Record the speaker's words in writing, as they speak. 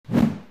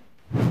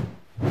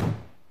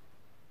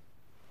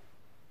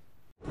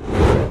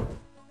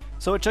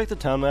So I checked the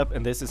town map,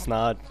 and this is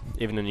not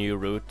even a new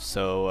route,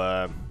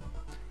 so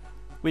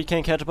we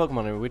can catch a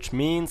Pokemon here, which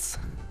means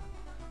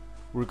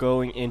we're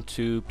going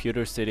into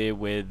Pewter City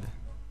with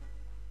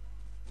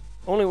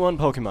only one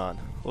Pokemon.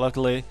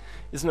 Luckily,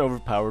 it's an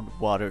overpowered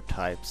water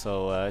type,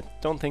 so I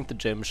don't think the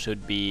gym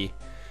should be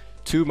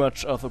too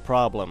much of a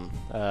problem.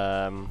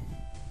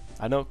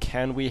 I know,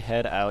 can we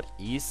head out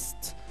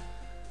east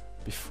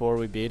before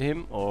we beat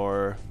him,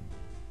 or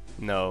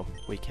no,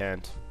 we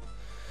can't.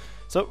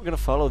 So we're gonna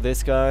follow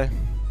this guy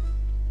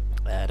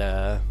at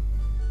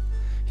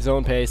his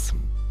own pace.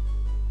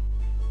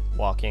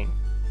 Walking,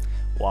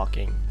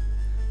 walking,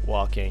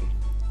 walking,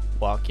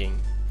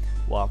 walking,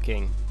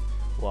 walking,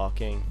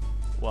 walking,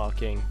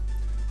 walking,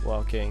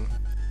 walking,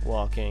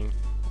 walking,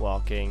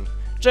 walking.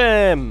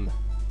 Gym!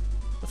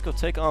 Let's go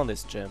take on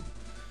this gym.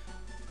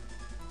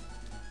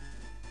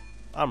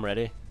 I'm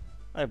ready.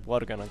 I have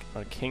water gun on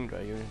a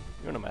Kingdra.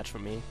 You're no match for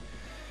me.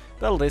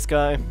 Battle this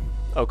guy.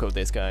 Oko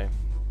this guy.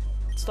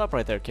 Stop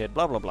right there, kid.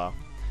 Blah blah blah.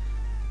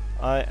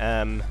 I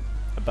am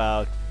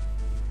about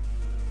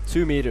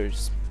 2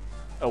 meters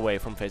away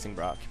from facing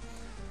Brock.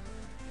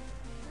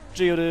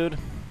 Geodude.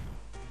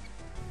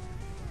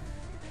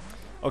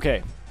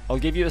 Okay, I'll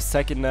give you a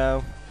second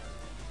now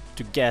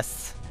to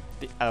guess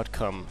the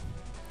outcome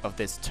of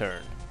this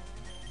turn.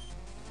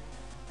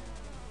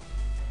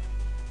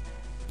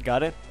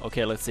 Got it?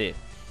 Okay, let's see.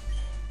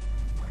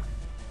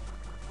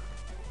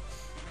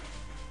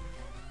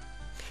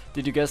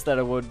 Did you guess that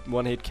I would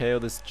one-hit KO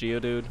this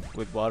Geodude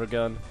with Water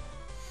Gun?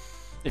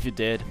 If you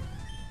did,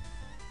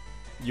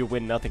 you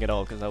win nothing at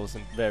all, because that was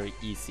a very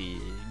easy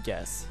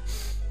guess.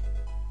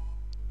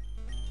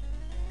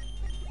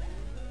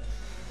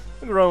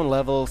 We're growing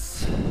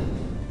levels.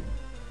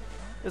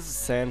 This is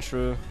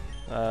Sandshrew.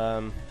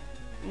 I'm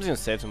just gonna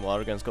save some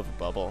Water Guns, go for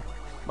Bubble.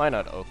 Might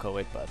not Oko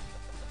it, but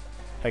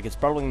heck, it's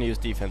probably gonna use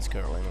Defense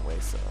Curl anyway,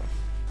 so.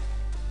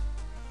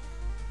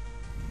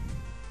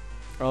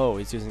 Oh,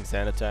 he's using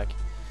Sand Attack.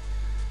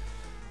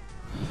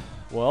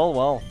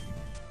 Well,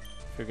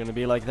 if you're gonna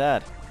be like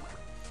that.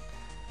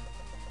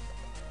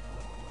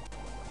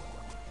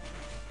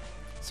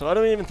 So I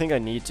don't even think I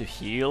need to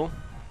heal,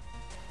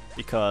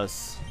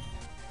 because,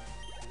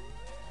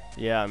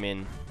 yeah, I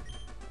mean,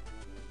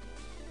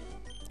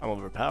 I'm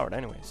overpowered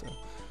anyway, so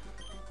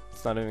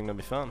it's not even gonna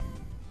be fun.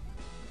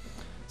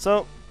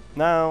 So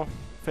now,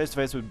 face to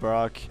face with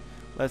Brock,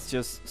 let's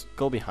just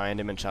go behind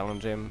him and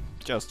challenge him,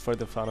 just for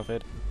the fun of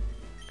it.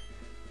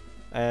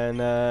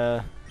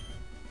 And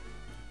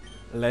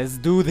let's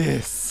do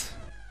this!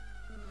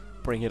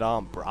 Bring it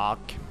on, Brock.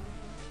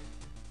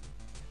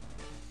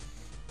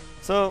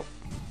 So,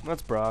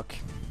 that's Brock.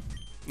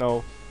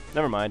 No,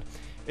 never mind.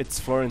 It's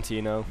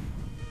Florentino.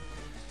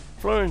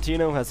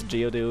 Florentino has a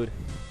Geodude.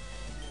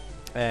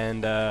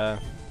 And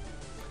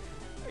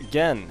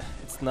again,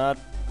 it's not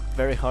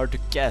very hard to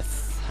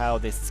guess how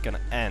this is gonna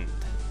end.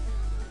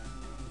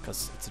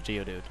 Because it's a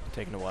Geodude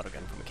taking a Water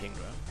Gun from a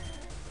Kingdra.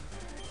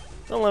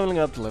 So I'm leveling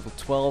up to level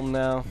 12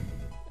 now.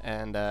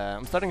 And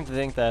I'm starting to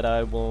think that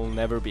I will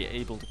never be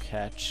able to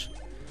catch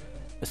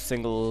a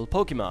single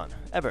Pokemon,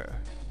 ever.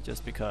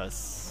 Just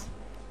because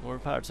I'm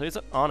overpowered. So it's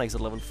an Onix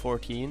at level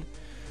 14.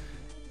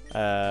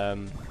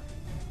 Let's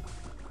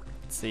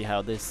see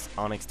how this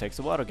Onix takes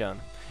a Water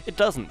Gun. It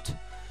doesn't.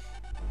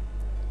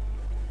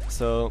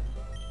 So,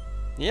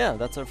 yeah,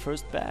 that's our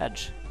first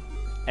badge.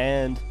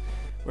 And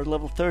we're at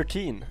level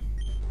 13.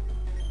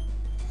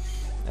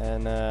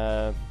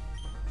 And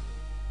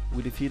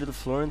we defeated the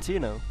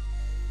Florentino.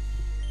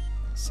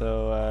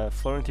 So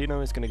Florentino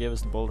is gonna give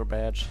us the Boulder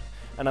badge,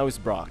 and now it's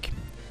Brock.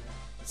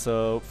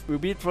 So we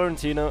beat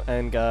Florentino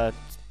and got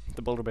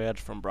the Boulder badge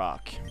from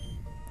Brock.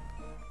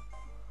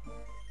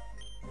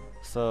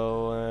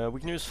 So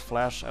we can use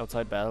Flash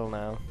outside battle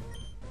now.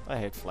 I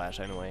hate Flash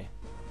anyway.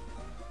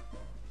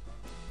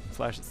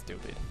 Flash is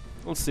stupid.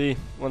 We'll see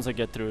once I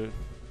get through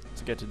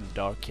to get to the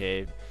Dark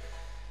Cave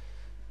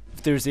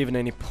if there's even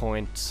any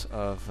point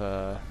of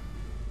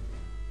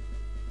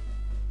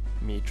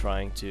me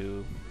trying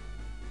to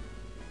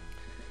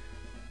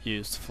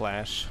use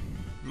Flash.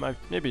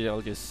 Maybe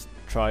I'll just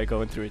try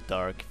going through it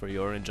dark for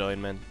your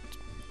enjoyment.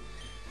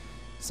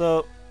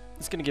 So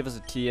it's gonna give us a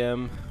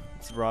TM.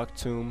 It's Rock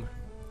Tomb.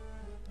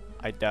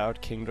 I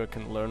doubt Kingdra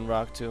can learn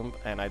Rock Tomb,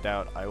 and I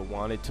doubt I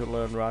wanted to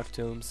learn Rock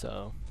Tomb,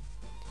 so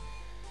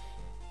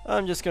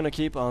I'm just gonna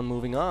keep on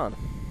moving on.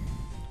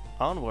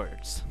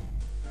 Onwards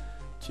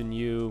to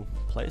new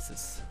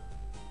places.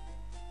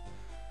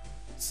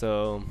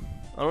 So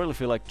I don't really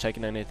feel like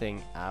checking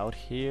anything out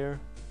here.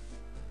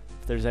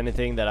 If there's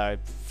anything that I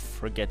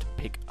forget to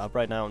pick up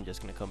right now, I'm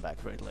just gonna come back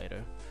for it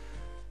later.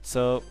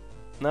 So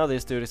now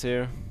this dude is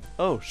here.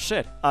 Oh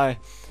shit! I'm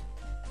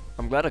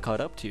glad I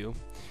caught up to you.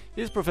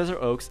 He's Professor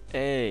Oak's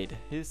aide.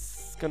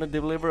 He's gonna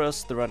deliver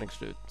us the running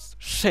shoes.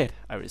 Shit!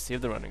 I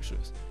received the running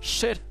shoes.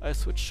 Shit! I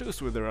switched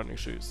shoes with the running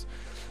shoes.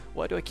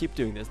 Why do I keep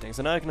doing these things?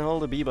 So now I can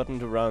hold the B button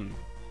to run.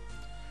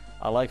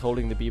 I like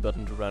holding the B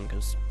button to run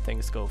because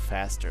things go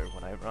faster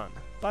when I run.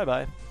 Bye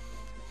bye.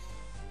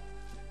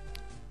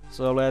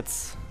 So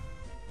let's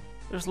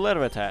There's a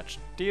letter attached.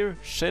 Dear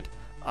shit,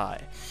 I.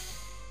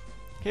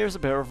 Here's a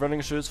pair of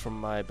running shoes from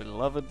my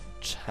beloved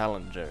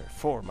challenger.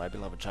 For my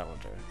beloved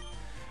challenger.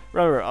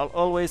 Remember, I'll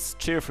always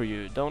cheer for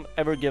you. Don't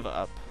ever give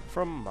up.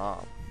 From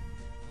Mom.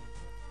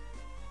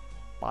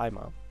 Bye,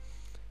 Mom.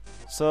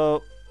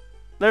 So,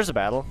 there's a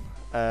battle.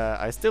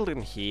 I still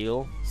didn't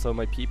heal, so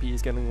my PP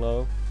is getting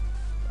low.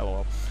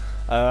 Oh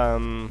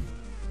well.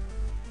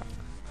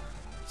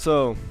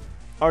 So,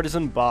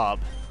 Artisan Bob.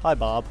 Hi,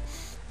 Bob.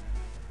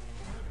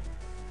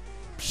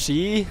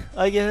 She,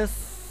 I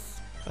guess,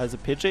 has a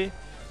Pidgey.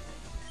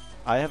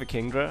 I have a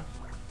Kingdra.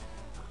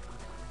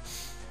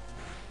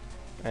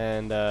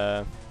 And,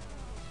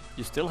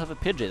 you still have a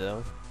Pidgey,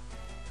 though.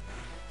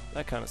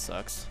 That kinda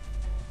sucks.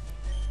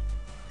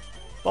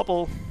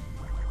 Bubble.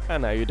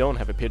 And now you don't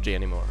have a Pidgey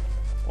anymore.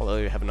 Although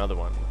you have another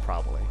one,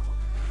 probably.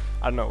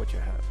 I don't know what you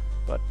have,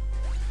 but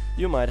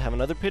you might have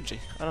another Pidgey.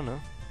 I don't know.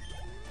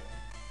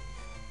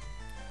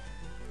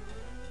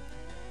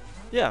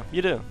 Yeah,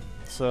 you do.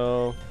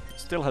 So,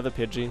 still have a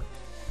Pidgey.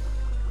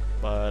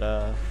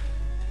 But,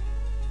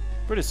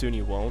 pretty soon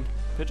you won't.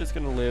 Pidgey's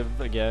gonna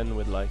live again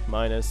with like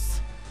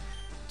minus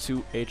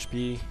 2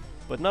 HP,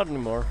 but not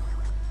anymore.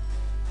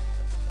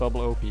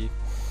 Bubble OP.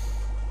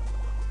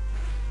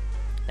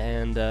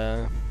 And,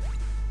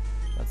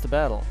 that's the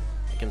battle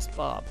against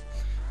Bob.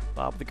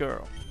 Bob the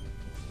girl.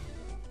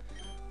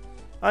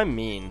 I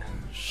mean,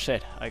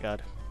 shit, I got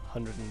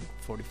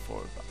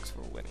 144 bucks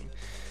for winning.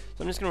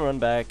 So I'm just gonna run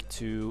back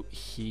to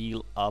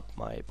heal up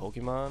my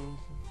Pokemon.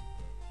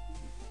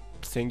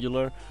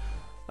 Singular.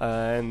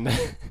 And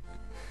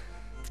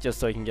just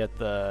so I can get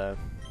the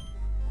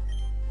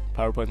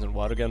power points and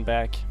water gun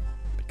back,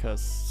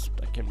 because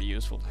that can be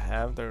useful to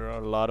have. There are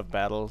a lot of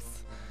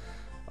battles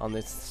on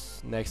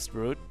this next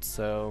route,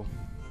 so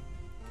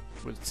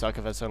it would suck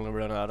if I suddenly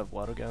run out of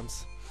water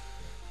guns.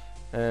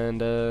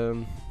 And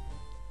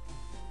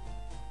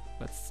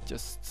let's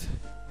just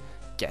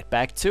get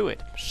back to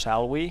it,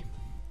 shall we?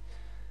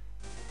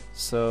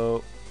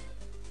 So,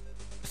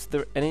 is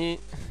there any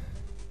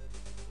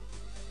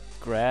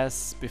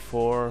grass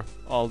before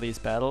all these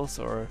battles,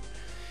 or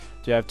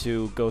do you have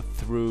to go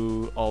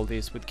through all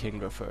these with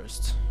Kingdra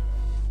first?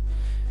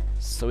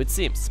 So it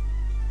seems.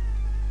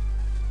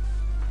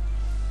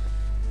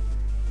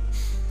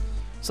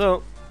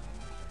 So,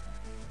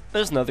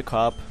 there's another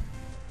cop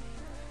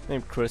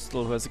named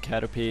Crystal who has a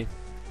Caterpie,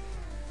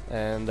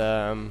 and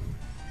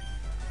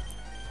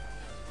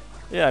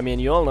yeah, I mean,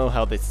 you all know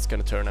how this is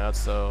gonna turn out,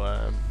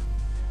 so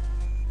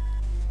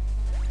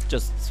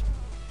just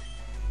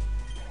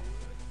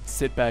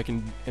sit back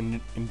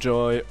and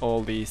enjoy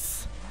all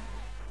these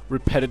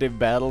repetitive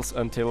battles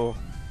until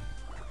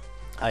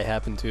I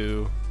happen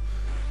to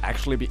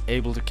actually be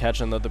able to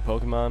catch another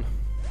Pokemon.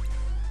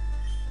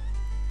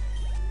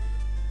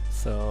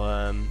 So,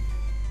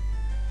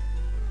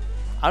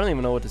 I don't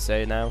even know what to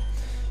say now,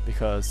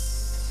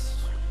 because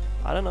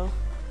I don't know.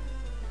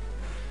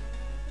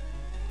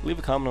 Leave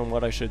a comment on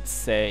what I should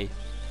say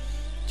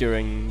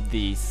during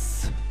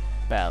these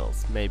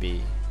battles.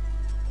 Maybe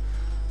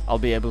I'll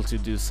be able to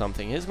do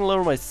something. He's gonna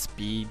lower my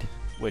speed,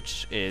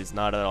 which is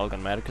not at all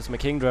gonna matter because I'm a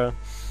Kingdra.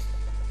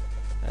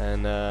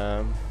 And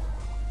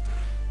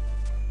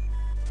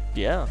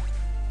yeah,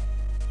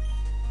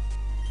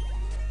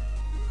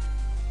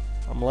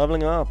 I'm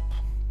leveling up.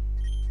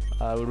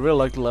 I would really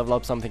like to level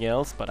up something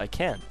else, but I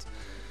can't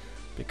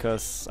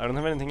because I don't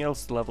have anything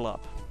else to level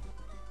up.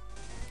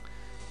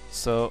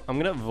 So I'm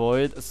gonna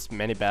avoid as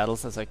many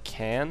battles as I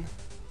can,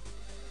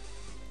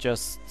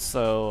 just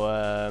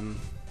so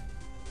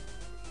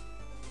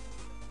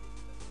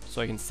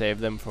so I can save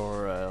them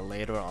for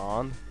later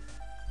on.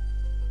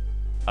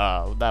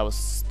 Oh, that was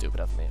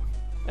stupid of me.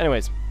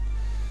 Anyways,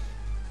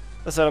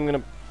 as I said, I'm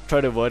gonna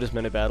try to avoid as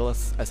many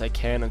battles as I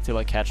can until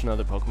I catch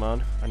another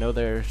Pokemon. I know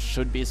there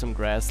should be some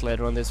grass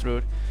later on this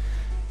route.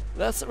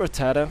 That's a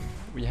Rattata.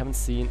 We haven't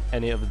seen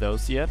any of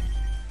those yet,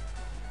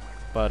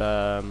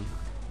 but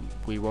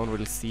we won't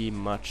really see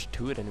much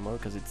to it anymore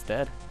because it's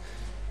dead.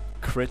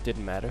 Crit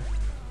didn't matter.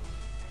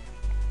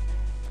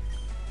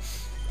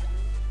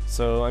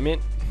 So, I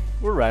mean,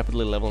 we're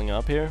rapidly leveling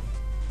up here.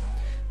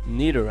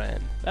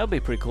 Nidoran. That would be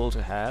pretty cool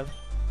to have.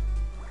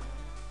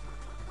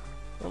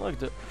 I'd like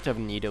to have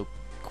Nido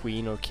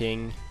Queen or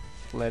King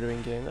later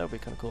in game. That would be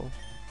kind of cool.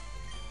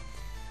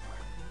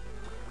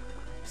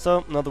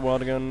 So, another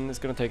water gun is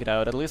gonna take it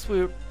out. At least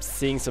we're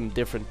seeing some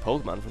different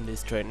Pokemon from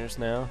these trainers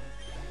now.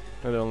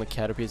 Not only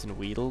Caterpies and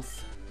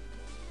Weedles.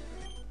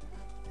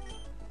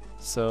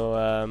 So,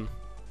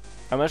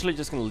 I'm actually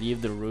just gonna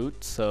leave the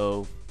route,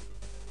 so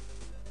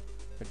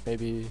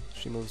maybe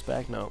she moves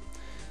back? No.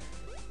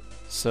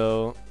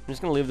 So, I'm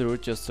just gonna leave the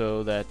route just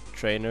so that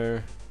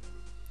trainer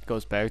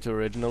goes back to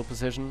original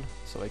position,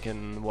 so I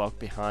can walk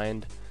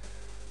behind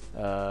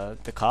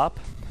the cop.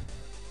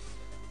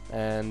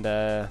 And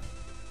I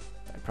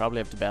probably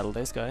have to battle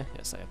this guy.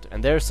 Yes, I have to.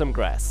 And there's some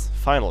grass,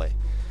 finally.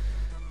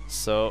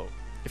 So,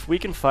 if we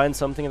can find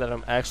something that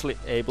I'm actually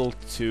able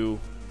to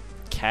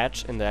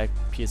catch in that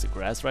piece of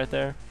grass right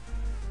there,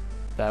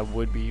 that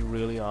would be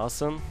really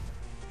awesome.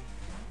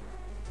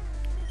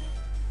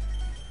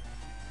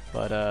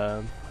 But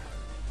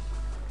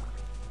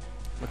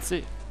let's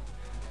see.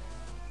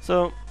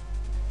 So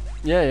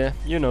yeah,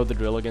 you know the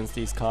drill against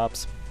these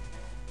cops.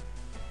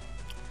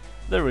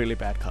 They're really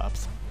bad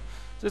cops.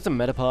 So it's a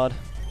Metapod.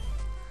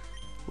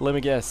 Let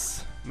me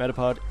guess.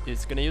 Metapod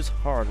is gonna use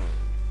Harden.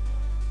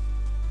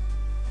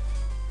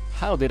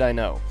 How did I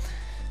know?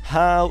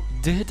 How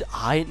did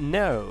I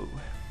know?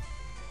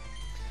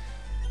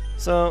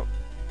 So,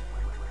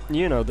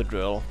 you know the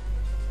drill.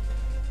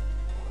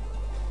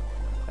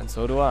 And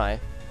so do I.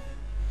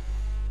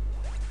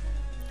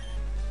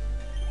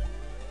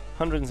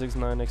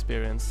 169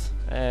 experience.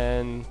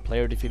 And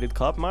player defeated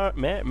cop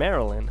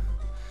Marilyn.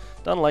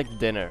 Don't like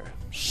dinner.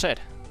 Shit.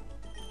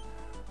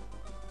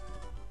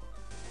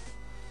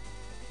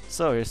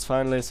 So here's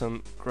finally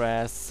some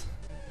grass.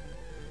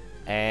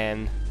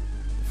 And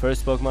the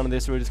first Pokemon in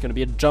this route is gonna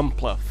be a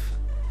Jumpluff.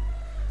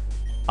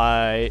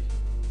 I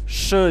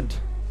should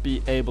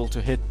be able to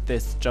hit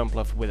this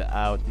Jumpluff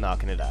without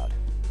knocking it out.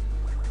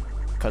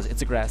 Because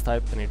it's a grass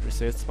type and it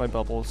resists my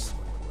bubbles.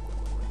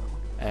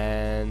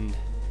 And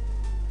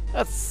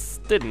that's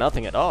did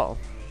nothing at all.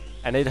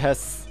 And it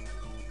has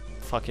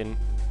fucking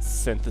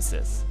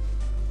synthesis.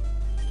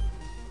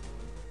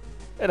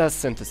 It has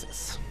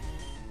synthesis.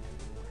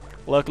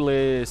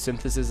 Luckily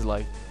synthesis is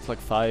like, it's like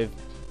 5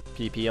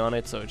 PP on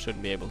it, so it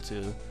shouldn't be able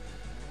to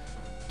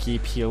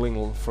keep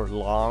healing for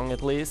long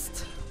at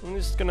least. I'm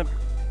just gonna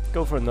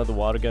go for another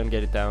water gun,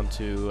 get it down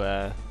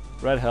to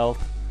red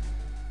health.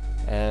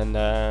 And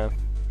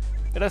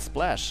it has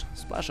Splash.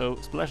 Splash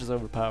is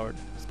overpowered.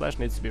 Splash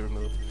needs to be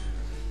removed.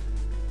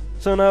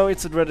 So now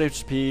it's at red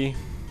HP,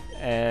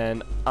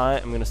 and I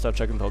am gonna start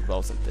checking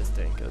Pokeballs at this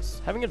thing, because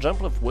having a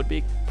Jumpluff would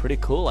be pretty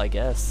cool, I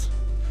guess.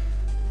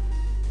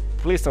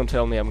 Please don't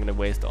tell me I'm gonna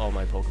waste all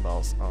my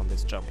Pokeballs on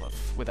this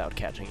Jumpluff without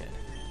catching it.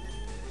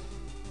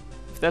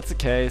 If that's the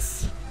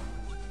case,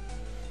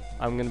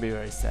 I'm gonna be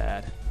very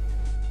sad.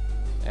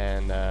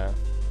 And it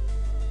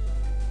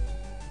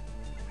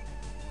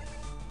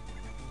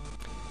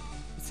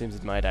seems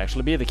it might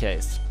actually be the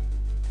case.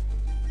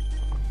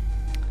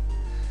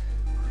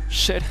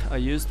 Shit, I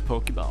used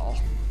Pokeball.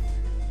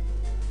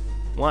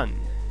 1,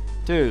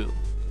 2.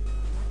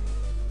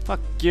 Fuck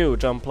you,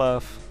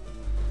 Jumpluff.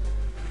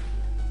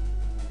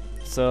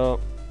 So,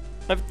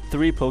 I have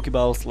 3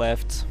 Pokeballs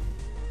left.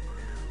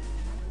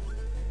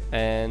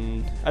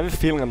 And I have a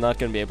feeling I'm not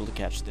gonna be able to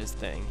catch this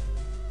thing.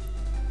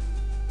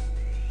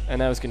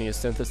 And I was gonna use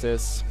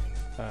Synthesis.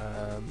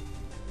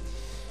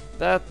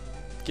 That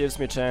gives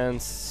me a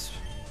chance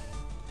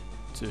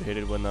to hit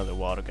it with another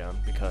water gun,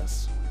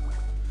 because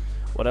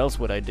what else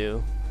would I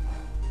do?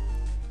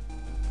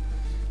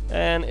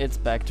 And it's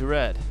back to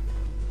red.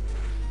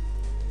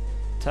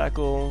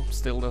 Tackle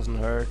still doesn't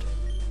hurt.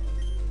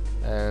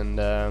 And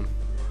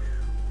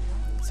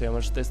see how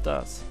much this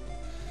does.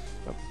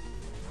 Oh.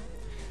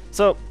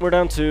 So we're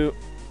down to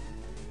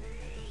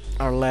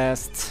our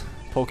last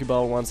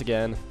Pokeball once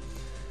again.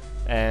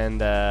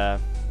 And I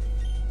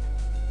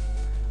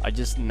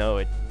just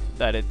know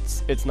that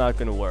it's not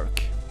gonna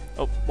work.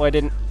 Oh, why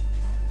didn't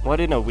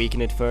I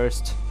weaken it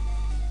first?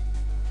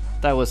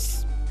 That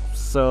was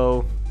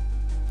so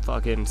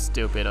fucking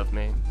stupid of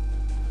me.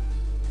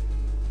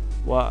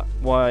 What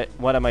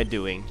am I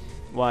doing?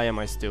 Why am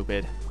I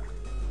stupid?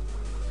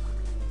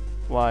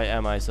 Why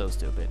am I so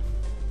stupid?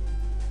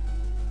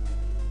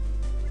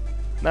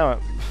 Now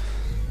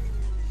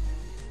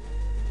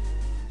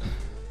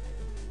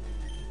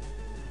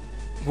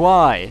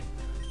Why?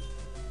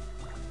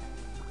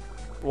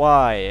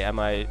 Why am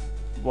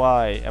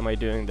I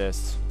doing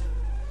this?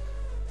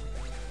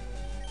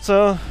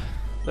 So,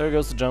 there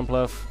goes the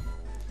Jumpluff.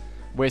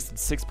 Wasted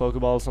 6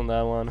 Pokeballs on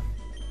that one,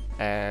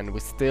 and we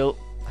still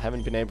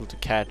haven't been able to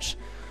catch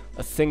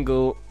a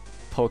single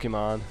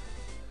Pokemon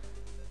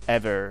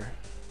ever.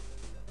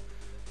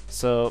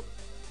 So,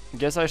 I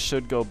guess I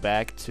should go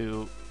back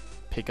to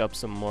pick up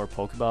some more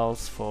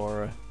Pokeballs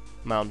for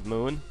Mount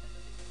Moon,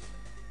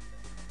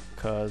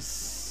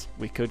 because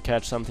we could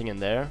catch something in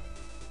there.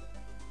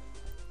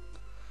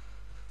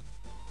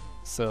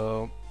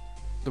 So,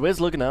 the way it's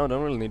looking now, I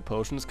don't really need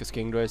potions because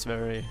Kingdra is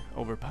very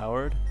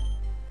overpowered.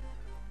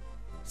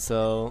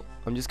 So,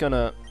 I'm just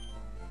gonna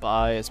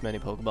buy as many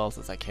Pokeballs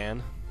as I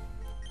can.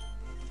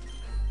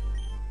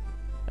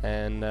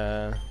 And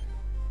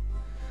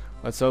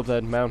let's hope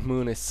that Mount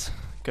Moon is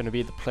gonna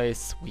be the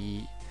place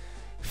we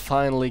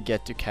finally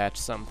get to catch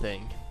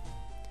something.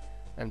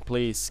 And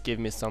please give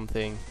me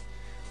something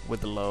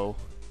with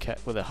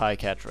a high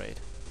catch rate.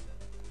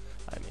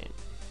 I mean.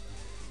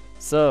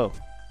 So,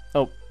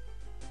 oh,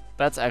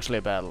 that's actually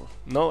a battle.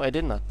 No, I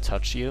did not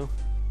touch you.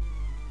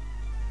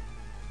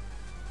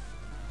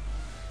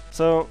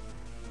 So,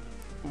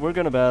 we're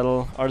gonna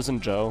battle Artisan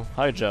Joe.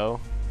 Hi,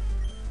 Joe.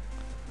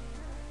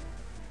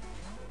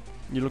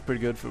 You look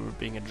pretty good for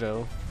being a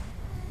Joe.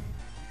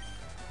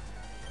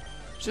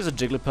 She's a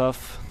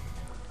Jigglypuff.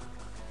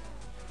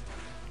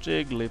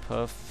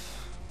 Jigglypuff.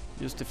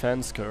 Use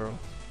Defense Curl.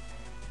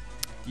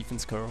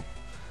 Defense Curl.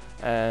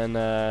 And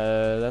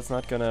that's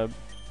not gonna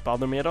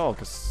bother me at all,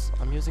 because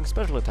I'm using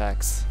special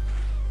attacks.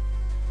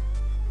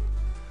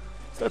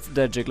 That's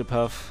dead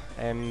Jigglypuff,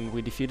 and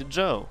we defeated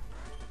Joe.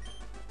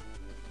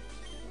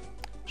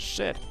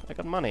 Shit, I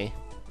got money.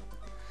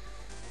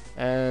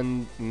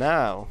 And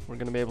now we're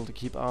gonna be able to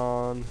keep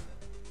on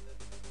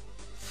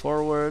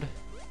forward,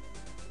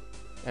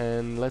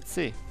 and let's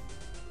see.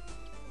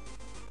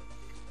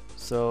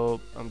 So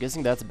I'm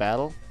guessing that's a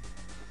battle.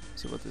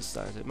 So what this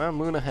starts at Mount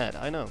Moon ahead,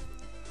 I know.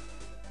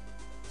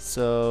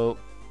 So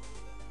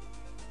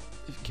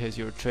in case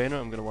you're a trainer,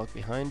 I'm gonna walk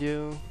behind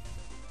you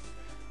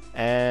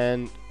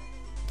and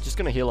just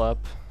gonna heal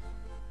up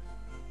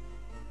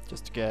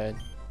just to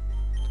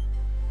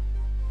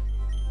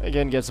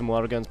get some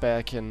water guns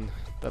back and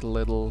that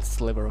little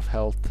sliver of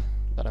health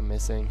that I'm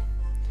missing.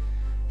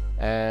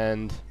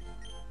 And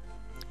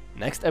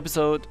next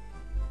episode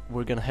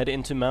we're gonna head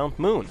into Mount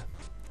Moon.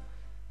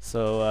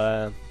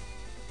 So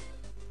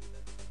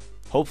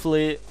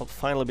hopefully I'll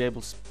finally be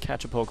able to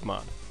catch a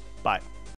Pokemon. Bye.